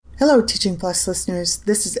Hello, Teaching Plus listeners.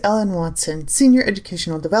 This is Ellen Watson, Senior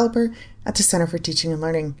Educational Developer at the Center for Teaching and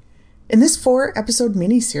Learning. In this 4-episode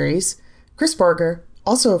mini-series, Chris Borger,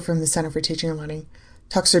 also from the Center for Teaching and Learning,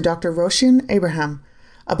 talks to Dr. Roshan Abraham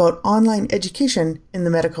about online education in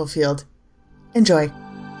the medical field. Enjoy.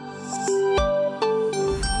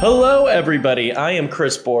 Hello, everybody. I am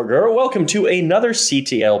Chris Borger. Welcome to another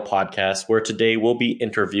CTL podcast, where today we'll be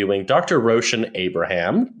interviewing Dr. Roshan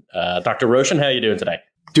Abraham. Dr. Roshan, how are you doing today?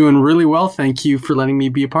 Doing really well. Thank you for letting me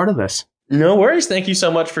be a part of this. No worries. Thank you so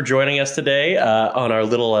much for joining us today on our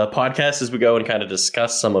little podcast as we go and kind of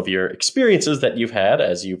discuss some of your experiences that you've had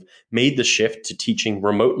as you've made the shift to teaching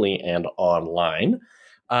remotely and online.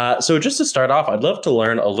 So just to start off, I'd love to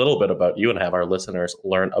learn a little bit about you and have our listeners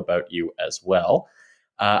learn about you as well.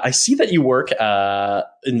 I see that you work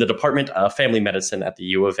in the Department of Family Medicine at the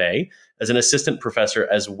U of A as an assistant professor,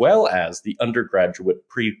 as well as the undergraduate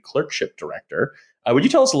pre-clerkship director. Would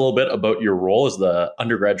you tell us a little bit about your role as the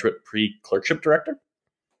undergraduate pre-clerkship director?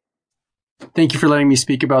 Thank you for letting me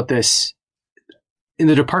speak about this. In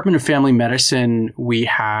the Department of Family Medicine, we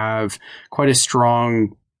have quite a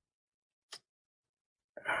strong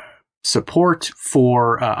support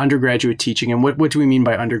for undergraduate teaching. And what do we mean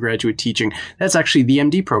by undergraduate teaching? That's actually the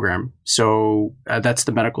MD program. So that's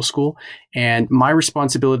the medical school. And my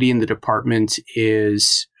responsibility in the department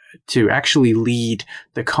is to actually lead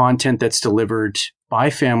the content that's delivered by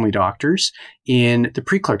family doctors in the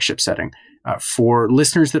pre-clerkship setting. For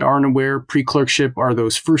listeners that aren't aware, pre-clerkship are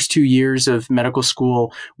those first 2 years of medical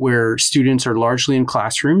school where students are largely in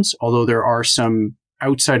classrooms, although there are some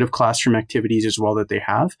outside of classroom activities as well that they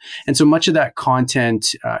have. And so much of that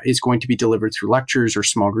content is going to be delivered through lectures or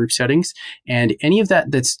small group settings. And any of that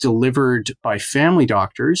that's delivered by family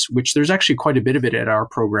doctors, which there's actually quite a bit of it at our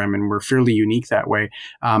program, and we're fairly unique that way,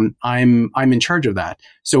 I'm in charge of that.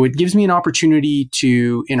 So it gives me an opportunity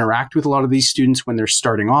to interact with a lot of these students when they're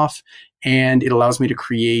starting off, and it allows me to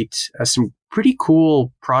create some pretty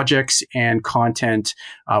cool projects and content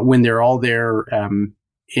when they're all there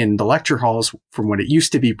in the lecture halls from what it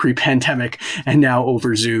used to be pre-pandemic and now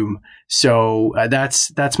over Zoom. So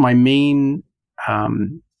that's my main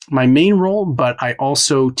role, but I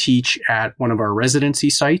also teach at one of our residency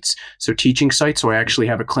sites, so teaching sites. So I actually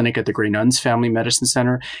have a clinic at the Grey Nuns Family Medicine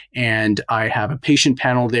Center, and I have a patient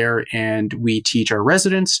panel there, and we teach our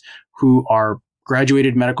residents who are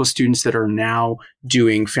graduated medical students that are now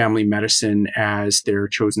doing family medicine as their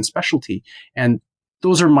chosen specialty. And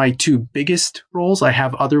those are my two biggest roles. I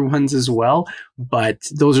have other ones as well, but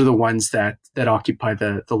those are the ones that occupy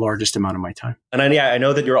the largest amount of my time. And I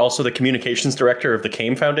know that you're also the communications director of the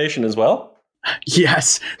Kame Foundation as well.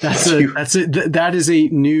 Yes, that is a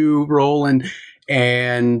new role,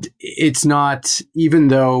 and it's not, even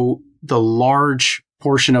though the large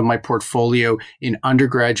portion of my portfolio in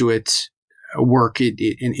undergraduate work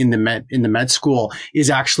in the med school is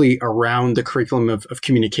actually around the curriculum of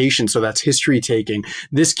communication. So that's history taking.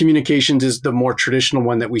 This communications is the more traditional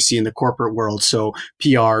one that we see in the corporate world. So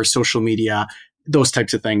PR, social media, those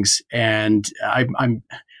types of things. And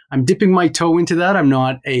I'm dipping my toe into that. I'm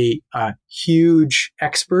not a huge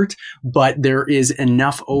expert, but there is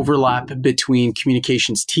enough overlap between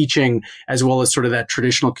communications teaching as well as sort of that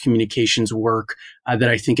traditional communications work that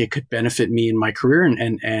I think it could benefit me in my career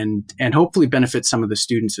and hopefully benefit some of the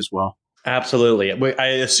students as well. Absolutely. I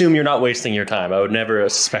assume you're not wasting your time. I would never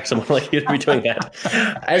suspect someone like you to be doing that.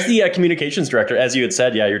 As the communications director, as you had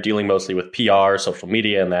said, you're dealing mostly with PR, social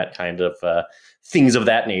media, and that kind of things of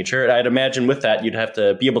that nature. And I'd imagine with that, you'd have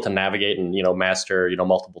to be able to navigate and, master,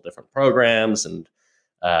 multiple different programs and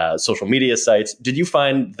social media sites. Did you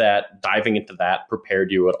find that diving into that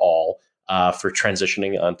prepared you at all for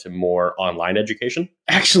transitioning onto more online education?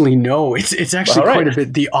 Actually, no. It's actually quite a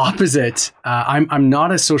bit the opposite. I'm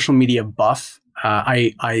not a social media buff.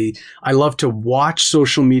 I love to watch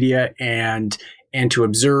social media and to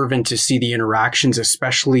observe and to see the interactions,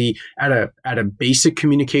 especially at a basic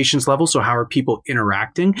communications level. So how are people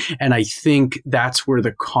interacting? And I think that's where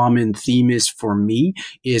the common theme is for me,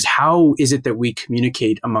 is how is it that we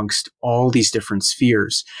communicate amongst all these different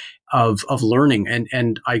spheres of learning?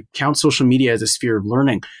 And I count social media as a sphere of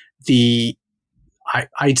learning.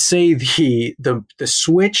 I'd say the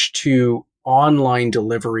switch to online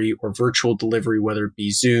delivery or virtual delivery, whether it be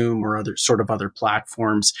Zoom or other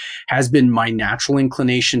platforms, has been my natural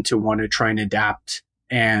inclination to want to try and adapt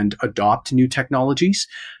and adopt new technologies.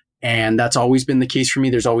 And that's always been the case for me.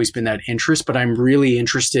 There's always been that interest, but I'm really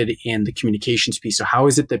interested in the communications piece. So how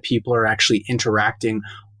is it that people are actually interacting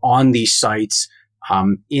on these sites,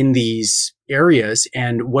 in these areas,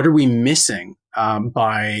 and what are we missing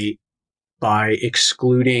by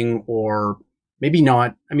excluding or maybe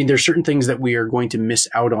not. I mean, there's certain things that we are going to miss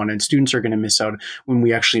out on, and students are going to miss out when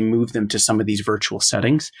we actually move them to some of these virtual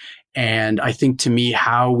settings. And I think, to me,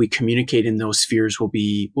 how we communicate in those spheres will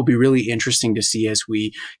be really interesting to see as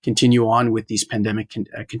we continue on with these pandemic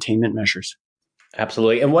containment measures.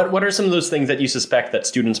 Absolutely. And what are some of those things that you suspect that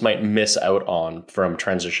students might miss out on from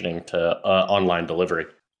transitioning to online delivery?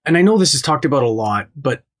 And I know this is talked about a lot,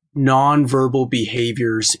 but nonverbal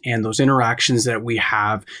behaviors and those interactions that we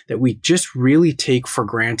have that we just really take for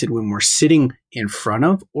granted when we're sitting in front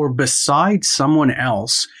of or beside someone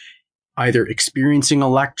else, either experiencing a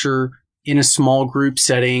lecture in a small group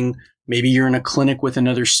setting, maybe you're in a clinic with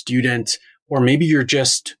another student, or maybe you're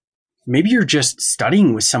just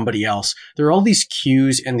studying with somebody else. There are all these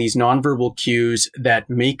cues and these nonverbal cues that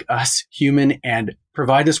make us human and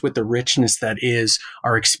provide us with the richness that is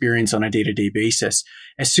our experience on a day-to-day basis.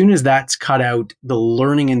 As soon as that's cut out, the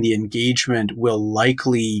learning and the engagement will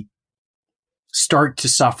likely start to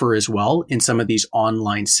suffer as well in some of these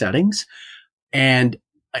online settings. And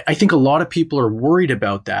I think a lot of people are worried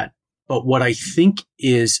about that. But what I think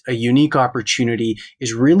is a unique opportunity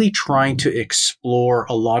is really trying to explore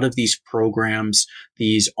a lot of these programs,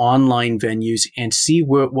 these online venues, and see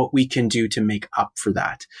what we can do to make up for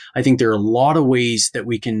that. I think there are a lot of ways that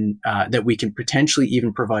we can potentially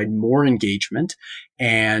even provide more engagement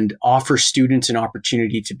and offer students an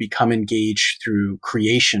opportunity to become engaged through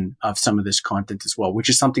creation of some of this content as well, which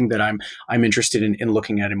is something that I'm interested in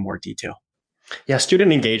looking at in more detail. Yeah,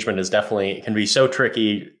 student engagement is definitely can be so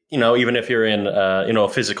tricky, even if you're in,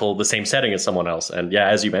 the same setting as someone else. And yeah,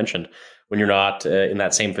 as you mentioned, when you're not in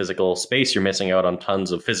that same physical space, you're missing out on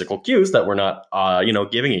tons of physical cues that we're not,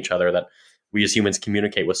 giving each other that we as humans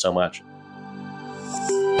communicate with so much.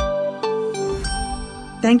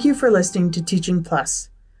 Thank you for listening to Teaching Plus.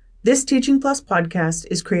 This Teaching Plus podcast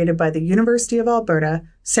is created by the University of Alberta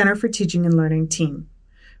Centre for Teaching and Learning team.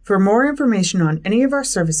 For more information on any of our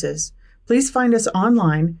services, please find us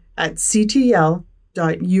online at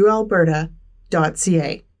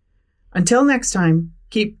ctl.ualberta.ca. Until next time,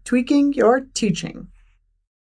 keep tweaking your teaching.